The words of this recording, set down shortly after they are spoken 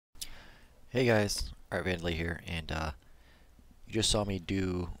Hey guys, Art Vandley here, and you just saw me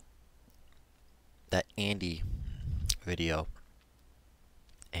do that Andy video,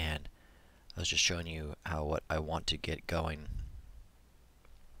 and I was just showing you what I want to get going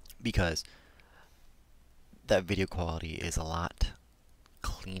because that video quality is a lot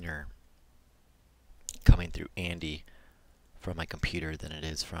cleaner coming through Andy from my computer than it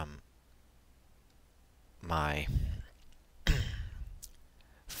is from my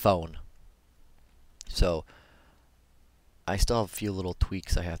phone. So I still have a few little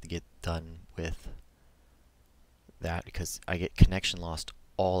tweaks I have to get done with that because I get connection lost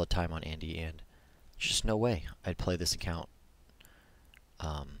all the time on Andy, and there's just no way I'd play this account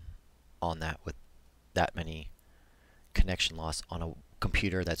um, on that with that many connection loss on a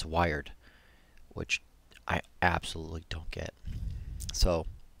computer that's wired, which I absolutely don't get. So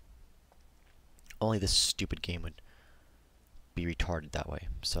only this stupid game would be retarded that way.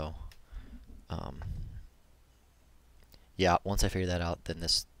 So um, yeah, once I figure that out, then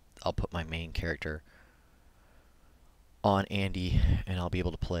I'll put my main character on Andy, and I'll be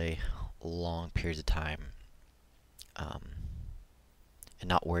able to play long periods of time um, and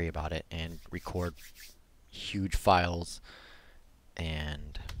not worry about it and record huge files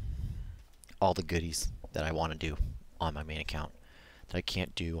and all the goodies that I want to do on my main account that I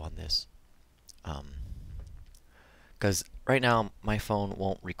can't do on this. Because right now my phone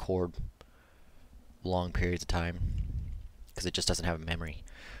won't record long periods of time because it just doesn't have memory.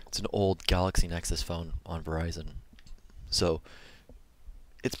 It's an old Galaxy Nexus phone on Verizon, so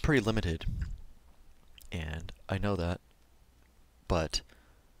it's pretty limited, and I know that, but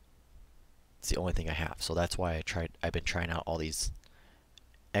it's the only thing I have. So that's why I've been trying out all these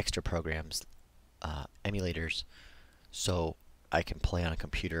extra programs, emulators, so I can play on a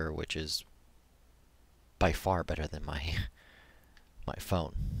computer, which is by far better than my my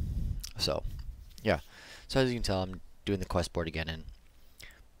phone. So yeah. So as you can tell, I'm doing the quest board again and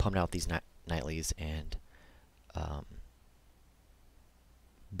pumping out these nightlies, and um,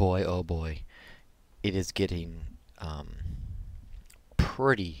 boy oh boy, it is getting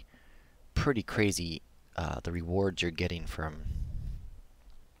pretty crazy. The rewards you're getting from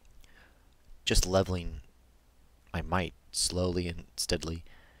just leveling my might slowly and steadily.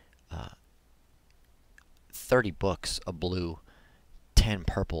 Uh, 30 books of blue, 10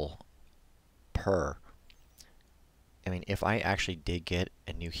 purple per. I mean, if I actually did get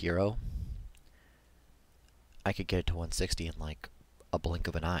a new hero, I could get it to 160 in like a blink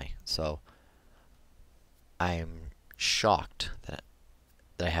of an eye. So I'm shocked that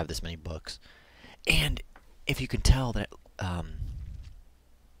I have this many books. And if you can tell that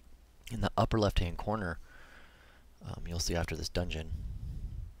in the upper left-hand corner, you'll see after this dungeon,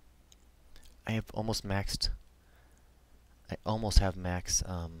 I have almost maxed. I almost have max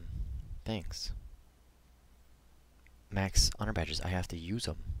things. Max honor badges. I have to use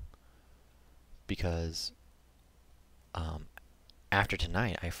them because after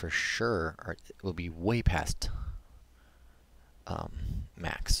tonight, I for sure will be way past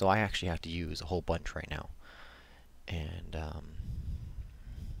max. So I actually have to use a whole bunch right now, and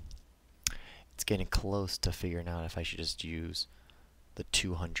it's getting close to figuring out if I should just use the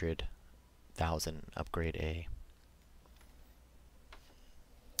 200,000 upgrade a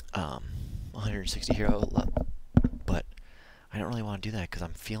 160 hero, but I don't really want to do that because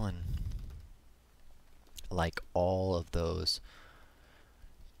I'm feeling like all of those.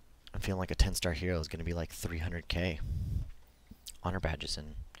 I'm feeling like a 10-star hero is going to be like 300k honor badges,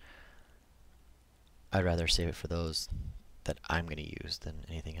 and I'd rather save it for those that I'm going to use than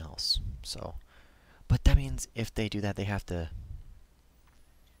anything else. So, but that means if they do that, they have to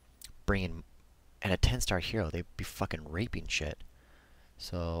bring in, and a 10-star hero, they'd be fucking raping shit.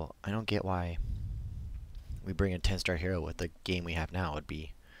 So I don't get why we bring a 10-star hero with the game we have now. Would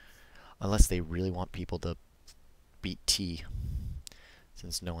be, unless they really want people to beat T,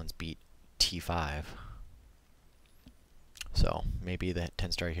 since no one's beat T5. So maybe that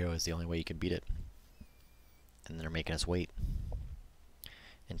 10-star hero is the only way you can beat it, and they're making us wait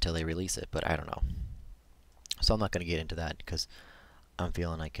until they release it. But I don't know. So I'm not going to get into that because I'm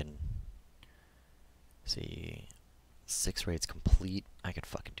feeling I can see 6 raids complete. I could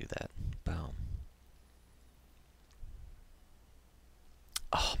fucking do that. Boom.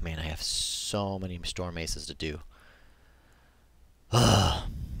 Oh man, I have so many storm aces to do. Ugh.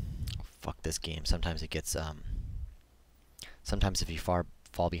 Fuck this game. Sometimes it gets sometimes if you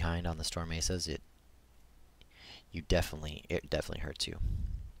fall behind on the storm aces, it definitely hurts you.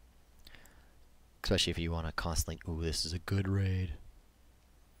 Especially if you want to constantly, ooh, this is a good raid.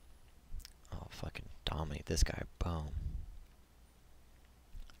 Oh, fucking dominate this guy. Boom.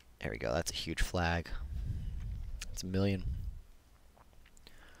 There we go. That's a huge flag. It's a million.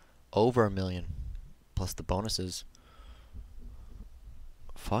 Over a million. Plus the bonuses.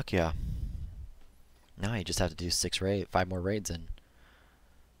 Fuck yeah. Now you just have to do 5 more raids and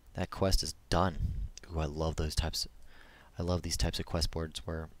that quest is done. Ooh, I love those types. I love these types of quest boards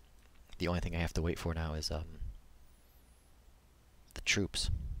where the only thing I have to wait for now is the troops.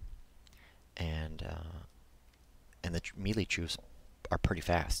 And the melee troops are pretty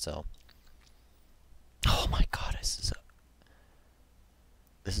fast, so oh my god, this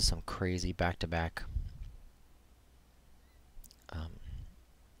is some crazy back-to-back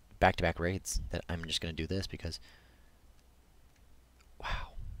raids that I'm just gonna do this because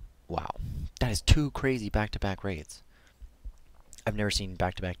wow, that is 2 crazy back-to-back raids. I've never seen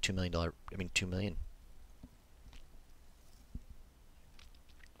back-to-back $2 million. I mean, 2 million.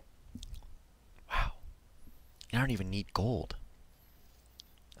 Wow, and I don't even need gold.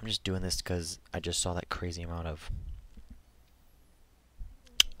 I'm just doing this because I just saw that crazy amount of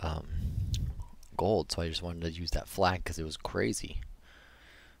gold, so I just wanted to use that flag because it was crazy.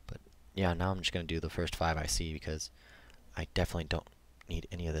 But yeah, now I'm just gonna do the first 5 I see because I definitely don't need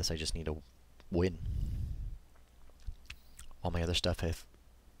any of this. I just need to win. All my other stuff I've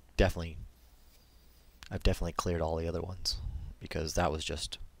definitely cleared all the other ones because that was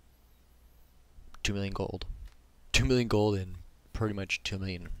just 2 million gold. 2 million gold and pretty much 2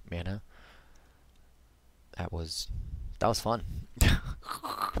 million mana. That was fun.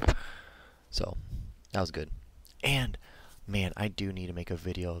 So that was good. And man, I do need to make a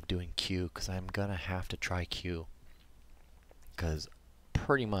video of doing Q because I'm gonna have to try Q. Because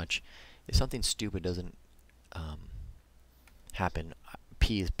pretty much, if something stupid doesn't happen,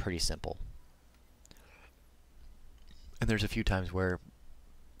 P is pretty simple. And there's a few times where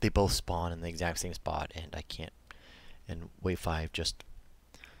they both spawn in the exact same spot, and I can't. And wave 5 just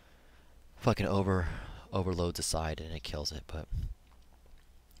fucking overloads a side and it kills it. But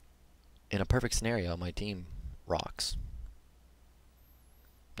in a perfect scenario, my team rocks.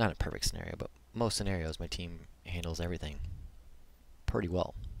 Not a perfect scenario, but most scenarios, my team handles everything pretty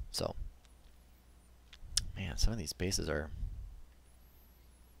well. So, man, some of these bases are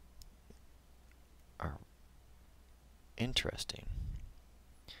interesting.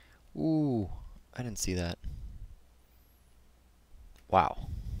 Ooh, I didn't see that. Wow,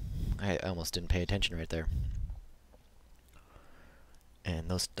 I almost didn't pay attention right there. And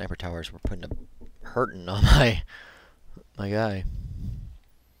those sniper towers were hurting on my guy.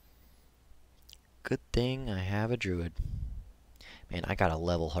 Good thing I have a druid. Man, I gotta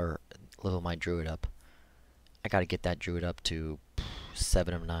level my druid up. I gotta get that druid up to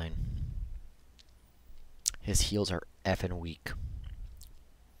 7 of 9. His heals are effing weak.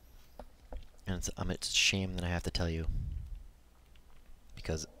 And it's a shame that I have to tell you.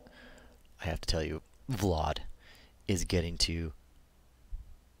 Because I have to tell you, Vlad is getting to...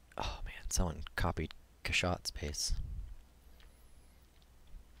 Oh man, someone copied Kashot's base.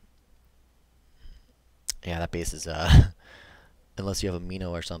 Yeah, that base is, unless you have a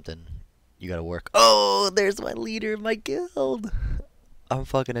Mino or something, you gotta work. Oh, there's my leader of my guild! I'm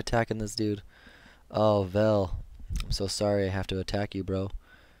fucking attacking this dude. Oh, Vel. I'm so sorry I have to attack you, bro.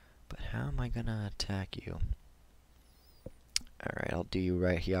 But how am I gonna attack you? Alright, I'll do you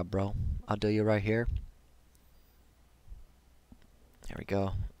right here, bro. I'll do you right here. There we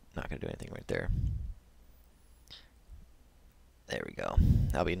go. Not gonna do anything right there. There we go.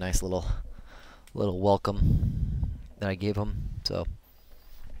 That'll be a nice little welcome that I gave him. So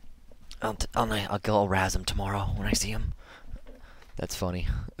I'll go razz him tomorrow when I see him. That's funny.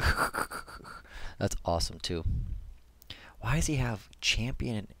 That's awesome too. Why does he have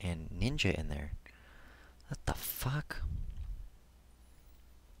champion and ninja in there? What the fuck?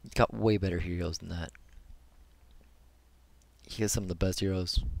 He's got way better heroes than that. He has some of the best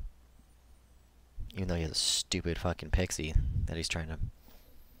heroes. Even though he has a stupid fucking pixie that he's trying to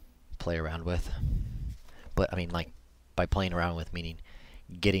play around with. But I mean, like, by playing around with, meaning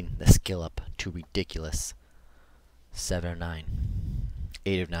getting the skill up to ridiculous 7 of 9,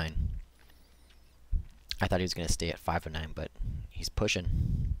 8 of 9. I thought he was gonna stay at 5 of 9, but he's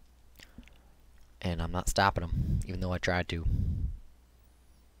pushing, and I'm not stopping him, even though I tried to.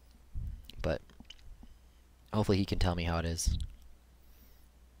 But hopefully he can tell me how it is,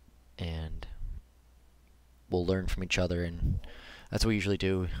 and we'll learn from each other. And that's what we usually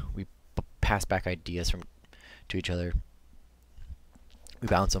do. We pass back ideas to each other. We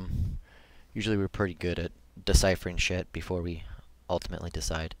bounce them. Usually we're pretty good at deciphering shit before we ultimately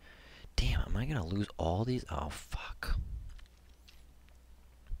decide. Damn, am I gonna lose all these? Oh fuck.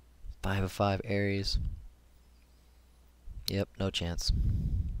 5 of 5 Ares. Yep, no chance.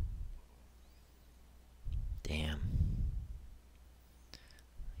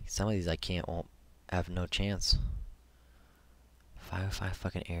 Some of these I can't, won't have no chance. 505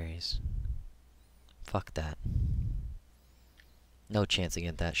 fucking Aries. Fuck that. No chance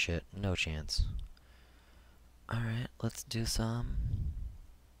against that shit. No chance. Alright, let's do some.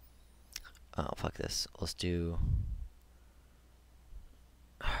 Oh, fuck this. Let's do.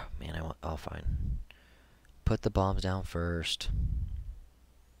 Oh, man, I want. Oh, fine. Put the bombs down first.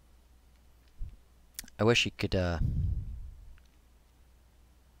 I wish you could,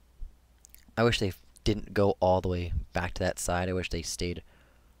 I wish they didn't go all the way back to that side. I wish they stayed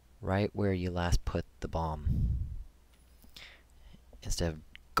right where you last put the bomb. Instead of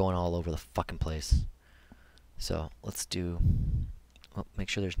going all over the fucking place. So, let's do. Well, make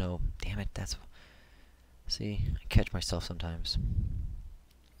sure there's no. Damn it, that's. See, I catch myself sometimes.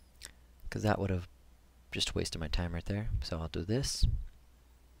 Because that would have just wasted my time right there. So I'll do this.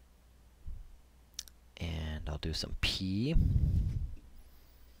 And I'll do some P.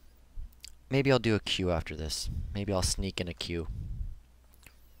 Maybe I'll do a Q after this. Maybe I'll sneak in a Q.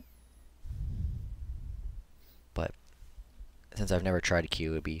 But since I've never tried a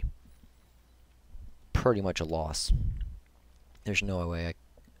Q, it would be pretty much a loss. There's no way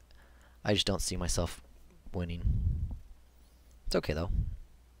I just don't see myself winning. It's okay though.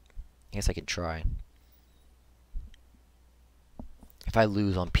 I guess I can try. If I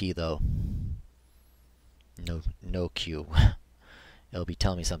lose on P though, no Q. It'll be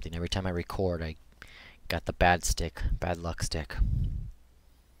telling me something. Every time I record, I got the bad stick, bad luck stick.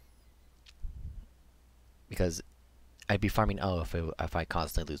 Because I'd be farming O if I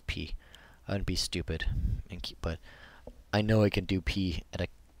constantly lose P. I wouldn't be stupid, but I know I can do P at a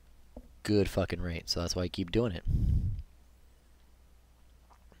good fucking rate, so that's why I keep doing it.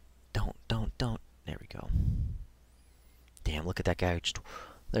 Don't. There we go. Damn, look at that guy. Just,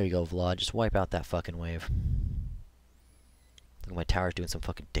 there you go, Vlad. Just wipe out that fucking wave. Look at my tower's doing some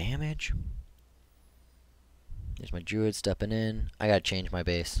fucking damage. There's my druid stepping in. I gotta change my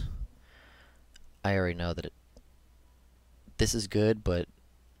base. I already know that this is good, but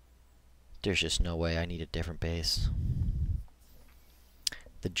there's just no way. I need a different base.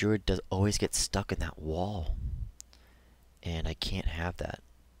 The druid does always get stuck in that wall. And I can't have that.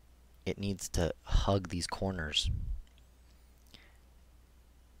 It needs to hug these corners.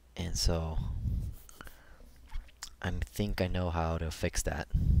 And so I think I know how to fix that.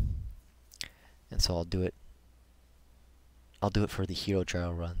 And so I'll do it. I'll do it for the hero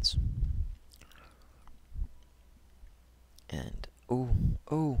trial runs. And oh.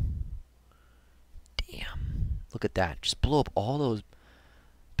 Damn. Look at that. Just blow up all those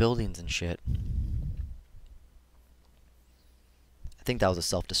buildings and shit. I think that was a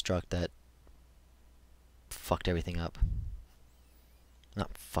self-destruct that fucked everything up.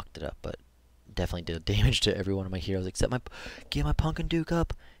 Not fucked it up, but definitely did damage to every one of my heroes except get my Pumpkin Duke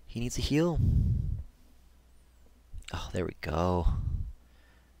up. He needs a heal. Oh, there we go.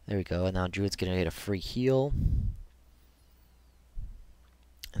 There we go. And now Druid's gonna get a free heal.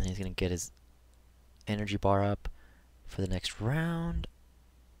 And then he's gonna get his energy bar up for the next round.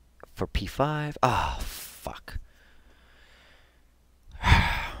 For P5. Oh, fuck.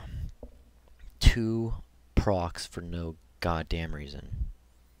 2 procs for no goddamn reason.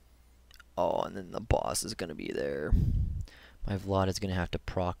 Oh, and then the boss is gonna be there. My Vlad is gonna have to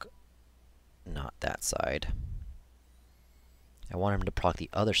proc not that side. I want him to proc the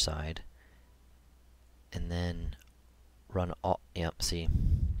other side. And then run all. Yep, see.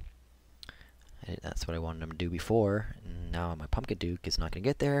 That's what I wanted him to do before. And now my Pumpkin Duke is not gonna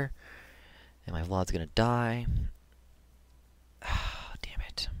get there. And my Vlad's gonna die. Ah, damn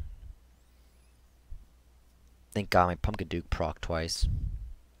it. Thank God my Pumpkin Duke proc twice.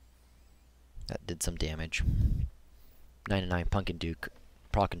 That did some damage. 9-9 Pumpkin Duke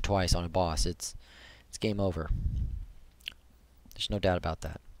procking twice on a boss. It's game over. There's no doubt about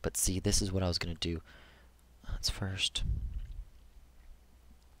that. But see, this is what I was gonna do. Let's first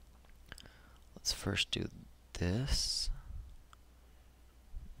do this.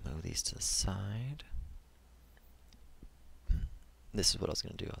 Move these to the side. This is what I was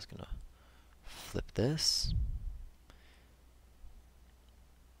gonna do. I was gonna flip this.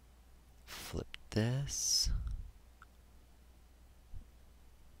 Flip this.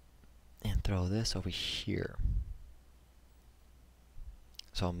 And throw this over here.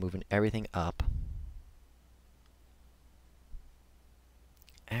 So I'm moving everything up.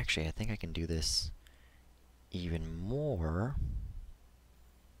 Actually, I think I can do this even more.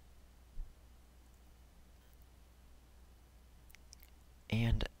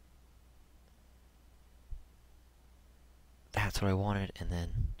 And that's what I wanted, and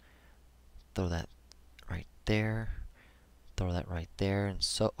then throw that right there. throw that right there, and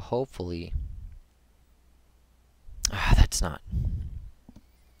so hopefully... Ah, that's not...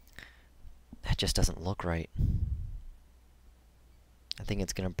 That just doesn't look right. I think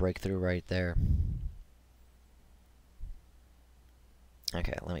it's gonna break through right there.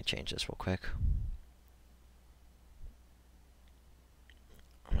 Okay, let me change this real quick.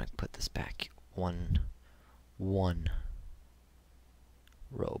 I'm gonna put this back one row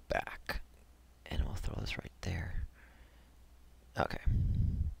back, and we'll throw this right there. Okay.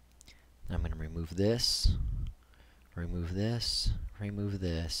 Now I'm gonna remove this, remove this, remove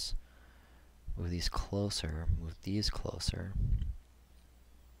this, move these closer, move these closer,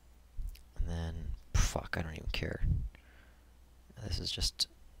 and then fuck, I don't even care. This is just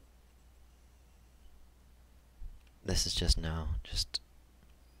now just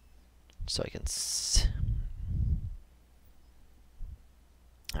so I can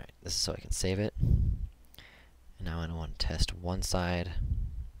alright, this is so I can save it. And now I want to test one side.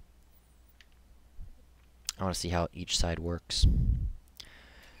 I want to see how each side works,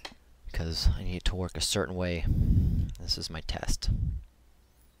 because I need it to work a certain way. This is my test.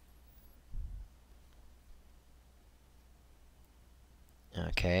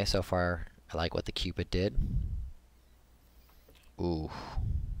 Okay, so far I like what the Cupid did. Ooh.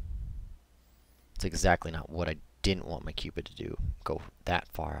 It's exactly not what I didn't want my Cupid to do. Go that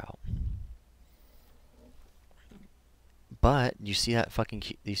far out. But you see that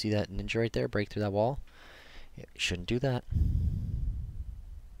you see that ninja right there break through that wall? You shouldn't do that.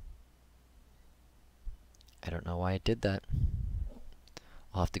 I don't know why it did that.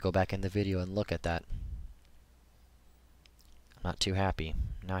 I'll have to go back in the video and look at that. I'm not too happy.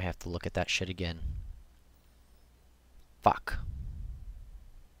 Now I have to look at that shit again. Fuck.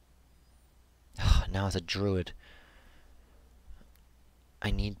 Now as a druid,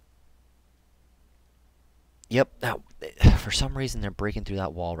 I need... Yep, that, for some reason they're breaking through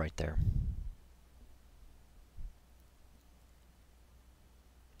that wall right there.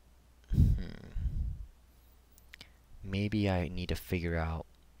 Maybe I need to figure out...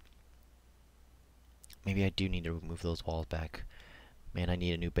 Maybe I do need to remove those walls back. Man, I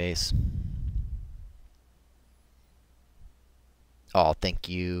need a new base. Oh, thank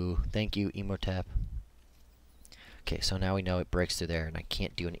you. Thank you, Emotep. Okay, so now we know it breaks through there, and I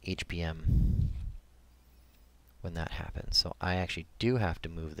can't do an HPM when that happens. So I actually do have to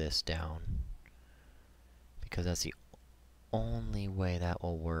move this down, because that's the only way that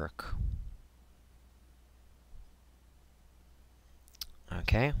will work.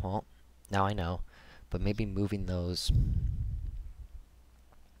 Okay, well, now I know. But maybe moving those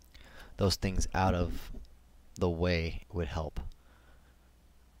things out of the way would help.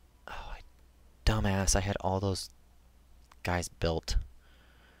 Oh, dumbass, I had all those guys built,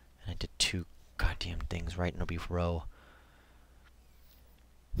 and I did 2 goddamn things right in a row.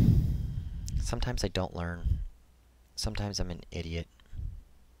 Sometimes I don't learn. Sometimes I'm an idiot.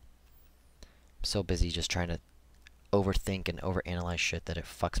 I'm so busy just trying to overthink and overanalyze shit that it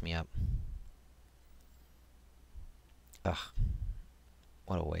fucks me up. Ugh.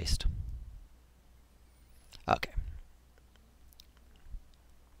 What a waste. Okay.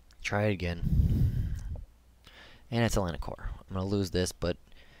 Try it again. And it's Atlantic Core. I'm going to lose this, but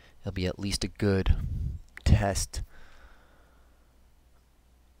it'll be at least a good test,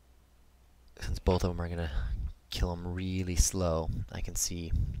 since both of them are going to kill them really slow. I can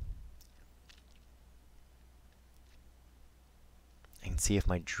see if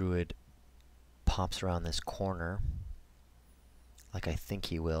my druid pops around this corner like I think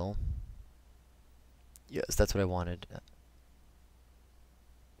he will. Yes, that's what I wanted.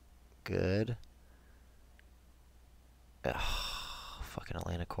 Good. Ugh, fucking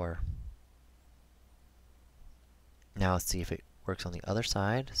Atlantic Core. Now let's see if it works on the other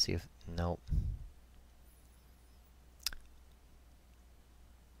side. See if... Nope.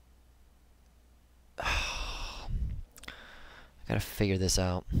 I gotta figure this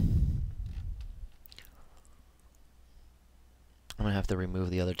out. I'm gonna have to remove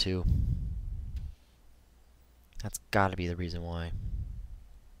the other 2. That's gotta be the reason why.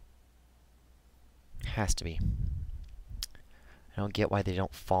 Has to be. I don't get why they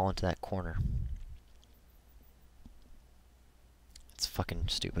don't fall into that corner. It's fucking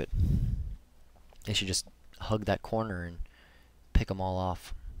stupid. They should just hug that corner and pick them all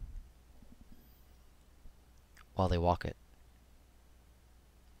off while they walk it.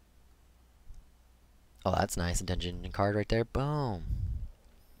 Oh, that's nice. A dungeon card right there. Boom.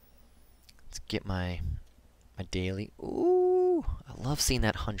 Let's get my daily. Ooh, I love seeing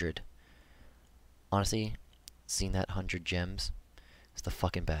that 100. Honestly, seeing that 100 gems is the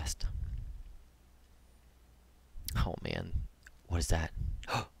fucking best. Oh man, What is that?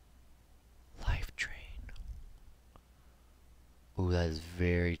 Life Drain. Ooh, that is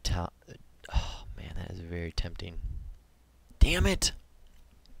very oh man, that is very tempting. Damn it!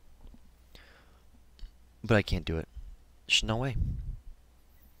 But I can't do it. There's no way.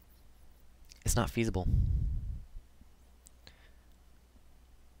 It's not feasible.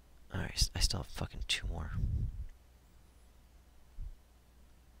 Alright, I still have fucking 2 more.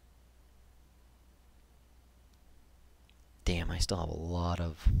 Damn, I still have a lot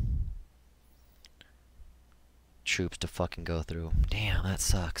of troops to fucking go through. Damn, that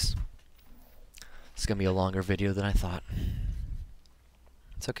sucks. It's gonna be a longer video than I thought.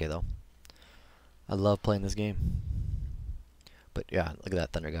 It's okay though. I love playing this game. But yeah, look at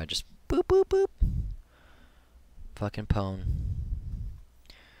that Thunder God just boop boop boop. Fucking pwn.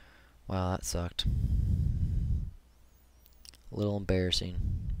 Wow, that sucked. A little embarrassing.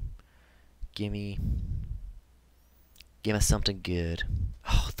 Gimme something good.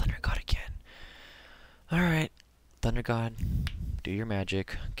 Oh, Thunder God again. Alright, Thunder God, do your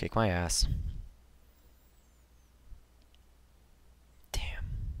magic. Kick my ass. Damn.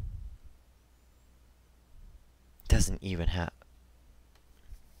 Doesn't even have...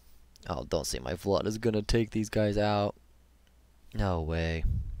 Oh, don't say my flood is gonna take these guys out. No way.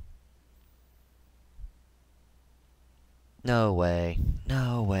 No way.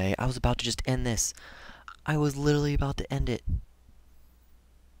 No way. I was about to just end this. I was literally about to end it.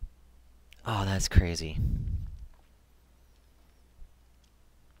 Oh, that's crazy.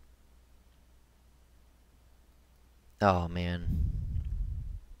 Oh, man.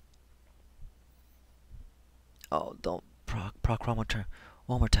 Oh, don't proc one more time.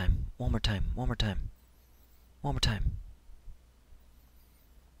 One more time. One more time. One more time. One more time.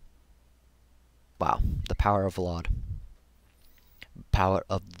 Wow. The power of Vlad. Power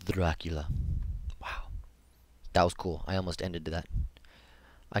of Dracula. Wow. That was cool. I almost ended that.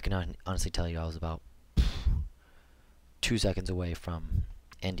 I can honestly tell you I was about 2 seconds away from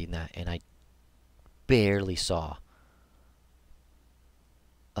ending that, and I barely saw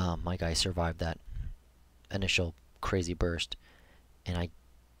my guy survive that initial crazy burst, and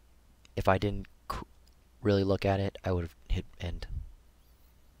if I didn't really look at it, I would have hit end.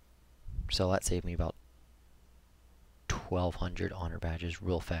 So that saved me about 1,200 honor badges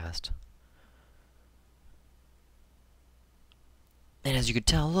real fast. And as you can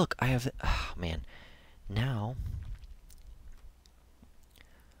tell, look, I have... Oh, man. Now...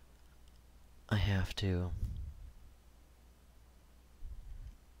 I have to...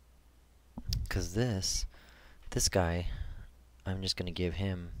 Because this guy, I'm just going to give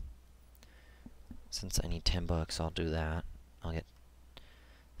him... Since I need 10 bucks, I'll do that. I'll get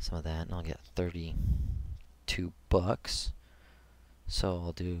some of that, and I'll get 32 bucks. So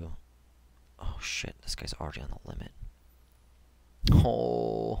I'll do... Oh, shit. This guy's already on the limit.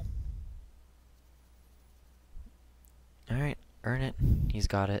 Oh. Alright, earn it. He's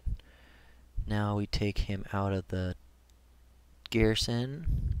got it. Now we take him out of the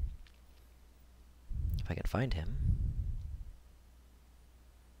garrison. If I can find him.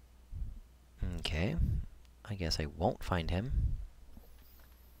 Okay. I guess I won't find him.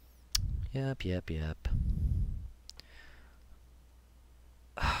 Yep.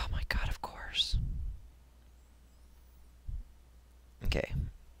 Oh my god, of course. Okay.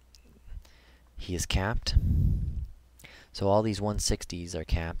 He is capped. So all these 160s are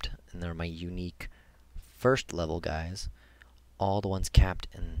capped, and they're my unique first level guys. All the ones capped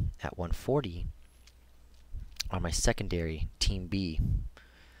at 140 are my secondary Team B.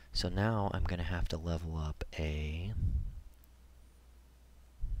 So now I'm going to have to level up a...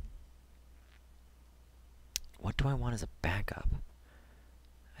 What do I want as a backup?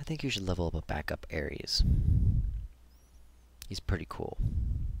 I think you should level up a backup Ares. He's pretty cool.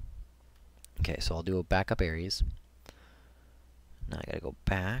 Okay, so I'll do a backup Ares. Now I gotta go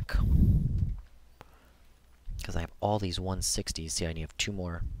back. Because I have all these 160s. See, I need 2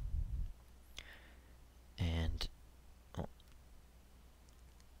 more. And... Oh,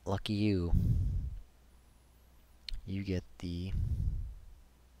 lucky you. You get the...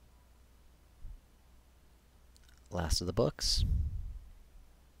 last of the books.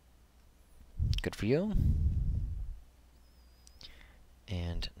 Good for you.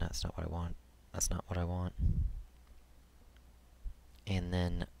 And that's not what I want. That's not what I want. And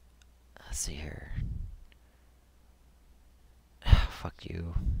then, let's see here. Fuck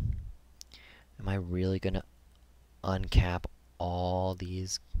you. Am I really gonna uncap all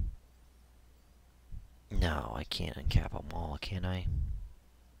these? No, I can't uncap them all, can I?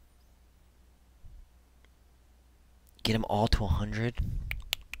 Get them all to 100?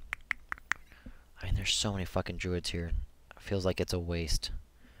 I mean, there's so many fucking druids here. Feels like it's a waste.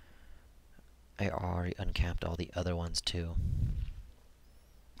 I already uncapped all the other ones too.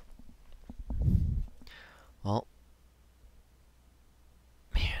 Well,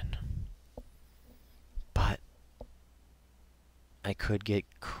 man. But I could get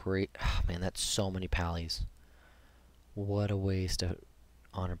oh, man, that's so many pallies. What a waste of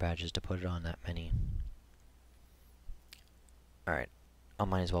honor badges to put it on that many. Alright, I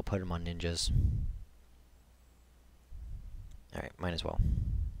might as well put them on ninjas. Alright, might as well.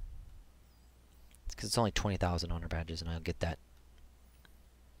 It's because it's only 20,000 honor badges, and I'll get that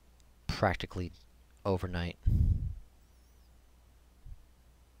practically overnight.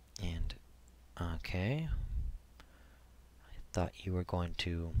 And, okay. I thought you were going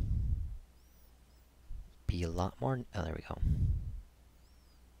to be a lot more... Oh, there we go.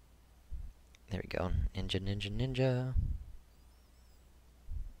 There we go. Ninja, ninja, ninja.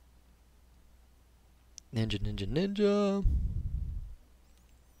 Ninja, ninja, ninja.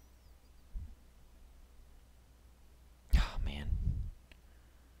 Oh, man.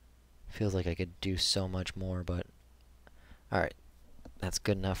 Feels like I could do so much more, but... Alright. That's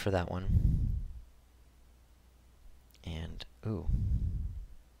good enough for that one. And, ooh.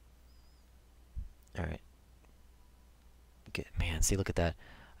 Alright. Man, see, look at that.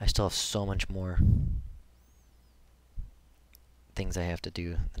 I still have so much more things I have to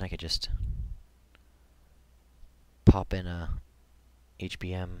do. Then I could just pop in a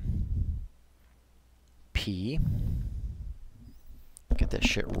HBM P. Get this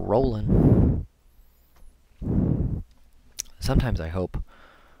shit rolling. Sometimes I hope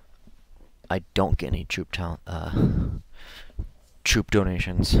I don't get any troop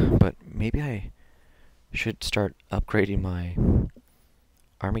donations, but maybe I should start upgrading my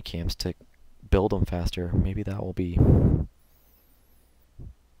army camps to build them faster. Maybe that will be,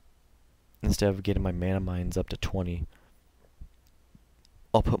 instead of getting my mana mines up to 20,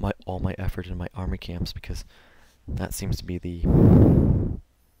 I'll put all my effort in my army camps, because that seems to be the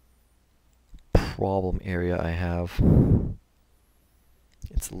problem area I have.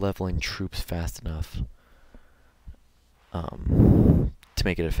 It's leveling troops fast enough to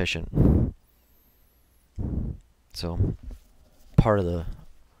make it efficient. So part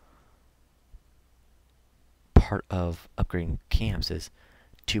of upgrading camps is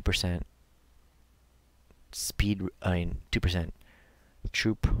 2% speed, 2%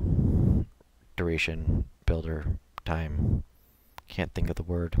 troop duration, builder time, can't think of the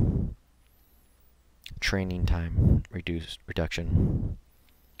word, training time reduction.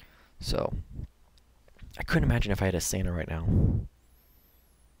 So I couldn't imagine if I had a Santa right now.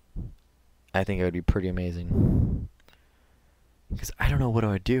 I think it would be pretty amazing, because I don't know what I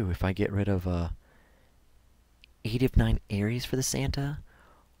would do if I get rid of 8 of 9 Ares for the Santa,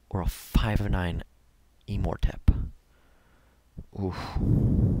 or a 5 of 9 Immortep. Oof.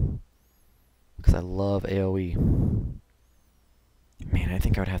 Because I love AoE. Man, I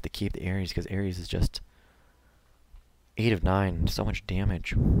think I would have to keep the Ares, because Ares is just 8 of 9, so much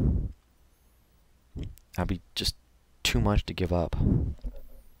damage. That'd be just too much to give up.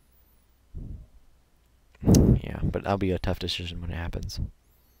 Yeah, but that'll be a tough decision when it happens.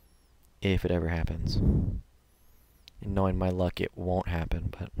 If it ever happens. And knowing my luck, it won't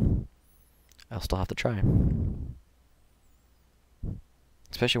happen, but I'll still have to try.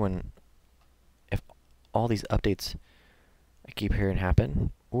 Especially when, if all these updates I keep hearing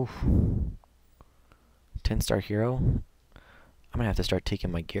happen, oof. 10-star hero, I'm gonna have to start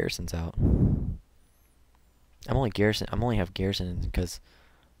taking my garrisons out. I only have garrisons because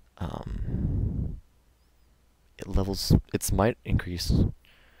its might increase.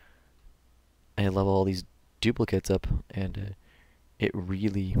 I level all these duplicates up, and it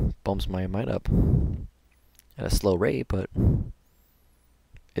really bumps my might up at a slow rate, but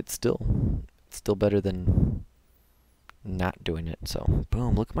it's still better than not doing it. So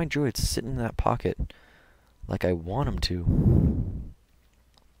boom, look at my druids sitting in that pocket like I want them to.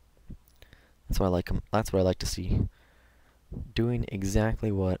 That's what I like him. That's what I like to see. Doing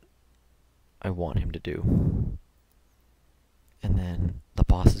exactly what I want him to do. And then the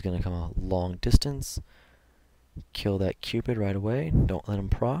boss is gonna come a long distance. Kill that Cupid right away. Don't let him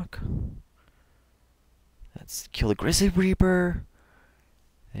proc. Let's kill the Grizzly Reaper.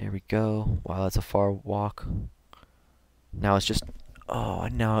 There we go. Wow, that's a far walk. Now it's just... Oh,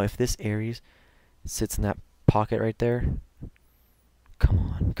 now if this Ares sits in that pocket right there... Come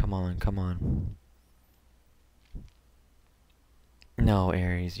on, come on, come on. No,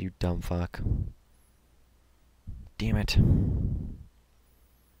 Ares, you dumb fuck. Damn it.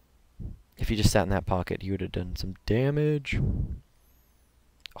 If you just sat in that pocket, you would have done some damage.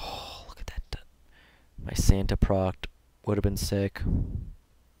 Oh, look at that. My Santa procced would have been sick.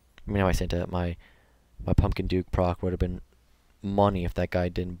 I mean, how I say that, my Pumpkin Duke proc would have been money if that guy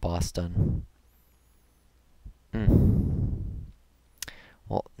didn't boss stun.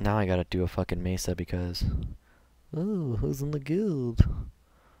 Well, now I gotta do a fucking Mesa because... Ooh, who's in the guild?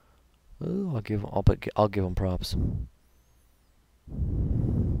 Ooh, I'll give him props.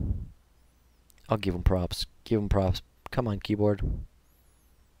 I'll give him props. Give him props. Come on, keyboard.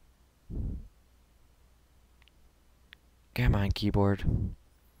 Come on, keyboard.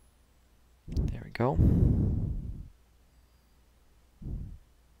 There we go.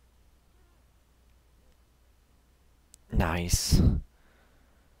 Nice.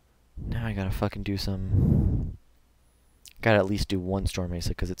 Now I gotta fucking do some... Gotta at least do one Storm Mesa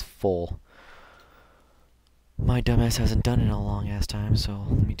because it's full. My dumbass hasn't done it in a long ass time, so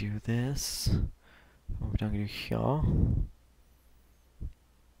let me do this. What we're gonna do here.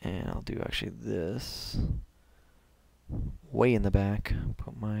 And I'll do actually this. Way in the back.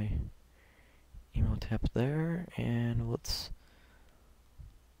 Put my emo tap there, and let's...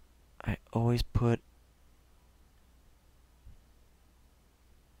 I always put...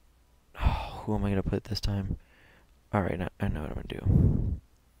 Oh, who am I gonna put this time? Alright, I know what I'm gonna do.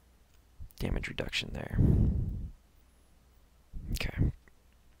 Damage reduction there. Okay.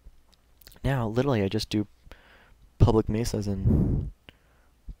 Now, literally, I just do public mesas and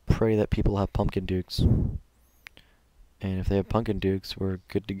pray that people have Pumpkin Dukes. And if they have Pumpkin Dukes, we're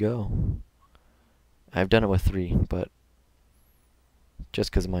good to go. I've done it with 3, but just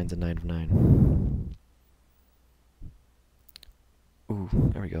because mine's a 9 of 9. Ooh,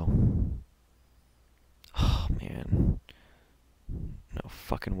 there we go. Oh, man. No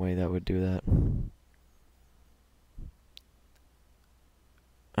fucking way that would do that.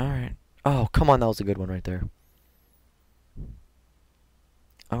 Alright. Oh, come on, that was a good one right there.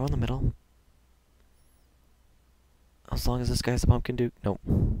 Oh, in the middle. As long as this guy's a Pumpkin Duke. Nope.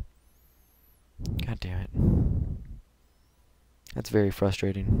 God damn it. That's very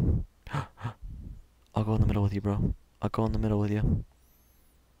frustrating. I'll go in the middle with you, bro. I'll go in the middle with you.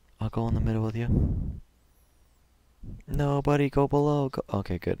 I'll go in the middle with you. Nobody go below. Go.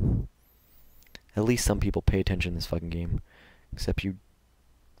 Okay, good. At least some people pay attention in this fucking game. Except you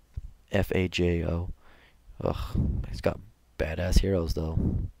FAJO. Ugh. He's got badass heroes, though.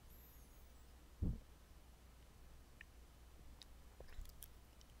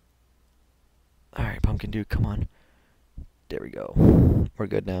 Alright, Pumpkin Duke, come on. There we go. We're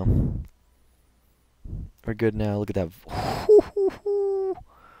good now. We're good now. Look at that.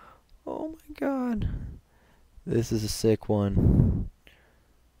 Oh my god. This is a sick one.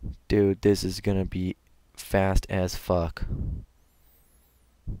 Dude, this is gonna be fast as fuck.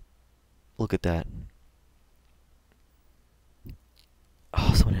 Look at that.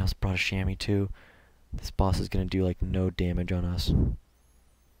 Oh, someone else brought a chamois too. This boss is gonna do like no damage on us.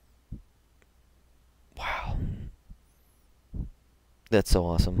 Wow. That's so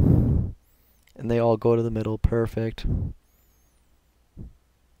awesome. And they all go to the middle. Perfect.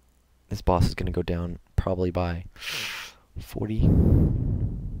 This boss is gonna go down probably by 40.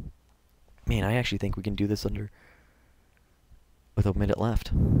 Man, I actually think we can do this with a minute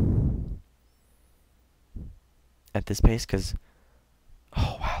left. At this pace, because...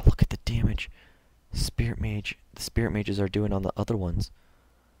 Oh, wow, look at the damage the Spirit Mages are doing on the other ones.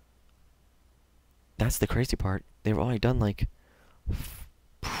 That's the crazy part. They've already done, like...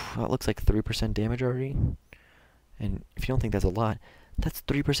 That looks like 3% damage already. And if you don't think that's a lot, that's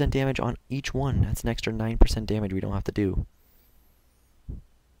 3% damage on each one. That's an extra 9% damage we don't have to do.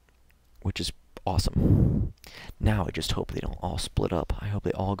 Which is awesome. Now I just hope they don't all split up. I hope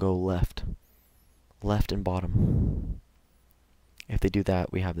they all go left. Left and bottom. If they do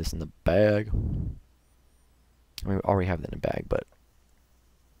that, we have this in the bag. I mean, we already have that in the bag, but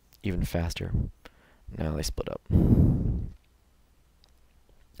even faster. Now they split up.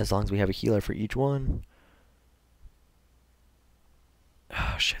 As long as we have a healer for each one.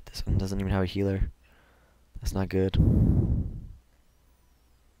 Oh shit, this one doesn't even have a healer. That's not good.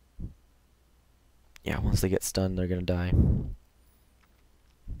 Yeah, once they get stunned, they're gonna die.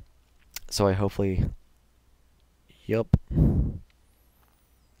 So I hopefully... Yup.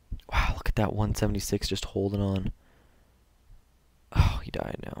 Wow, look at that 176 just holding on. Oh, he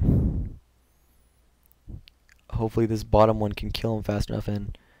died now. Hopefully this bottom one can kill him fast enough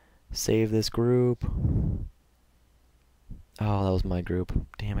and save this group. Oh, that was my group.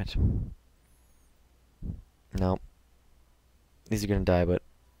 Damn it. No. These are gonna die, but...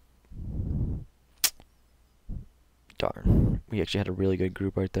 Darn. We actually had a really good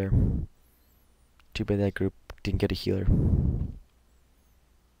group right there. Too bad that group didn't get a healer.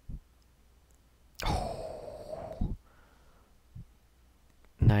 Oh.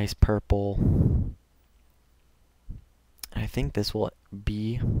 nice purple. I think this will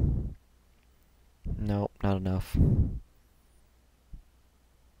be... Nope, not enough.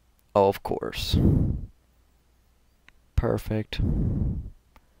 Oh, of course. Perfect.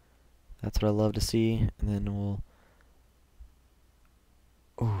 That's what I love to see. And then we'll...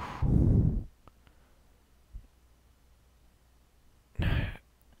 Ooh.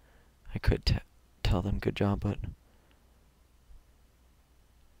 I could tell them good job, but...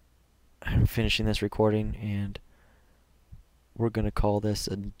 I'm finishing this recording, and we're going to call this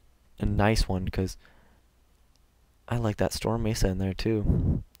a nice one, because I like that Storm Mesa in there,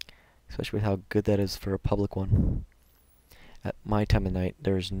 too. Especially with how good that is for a public one. At my time of night,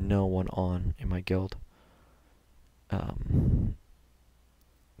 there's no one on in my guild that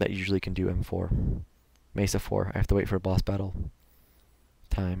usually can do M4. Mesa 4, I have to wait for a boss battle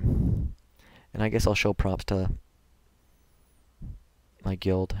time. And I guess I'll show props to my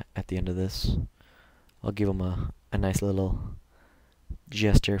guild at the end of this. I'll give them a nice little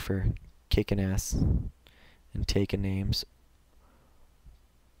gesture for kicking ass and taking names.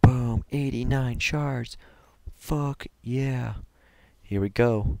 Boom, 89 shards. Fuck yeah. Here we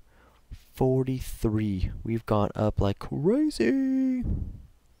go. 43. We've gone up like crazy.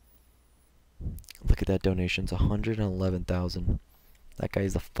 Look at that donations, 111,000. That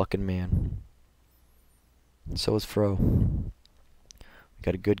guy's the fucking man. So is Fro. We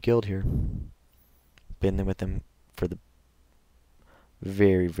got a good guild here. Been there with them for the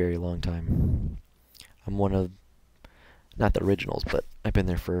very, very long time. I'm one of, not the originals, but I've been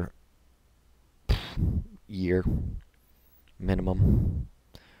there for year minimum.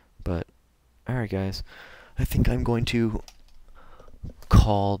 But alright guys, I think I'm going to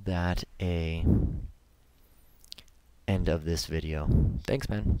call that a end of this video. Thanks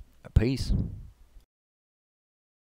man. Peace.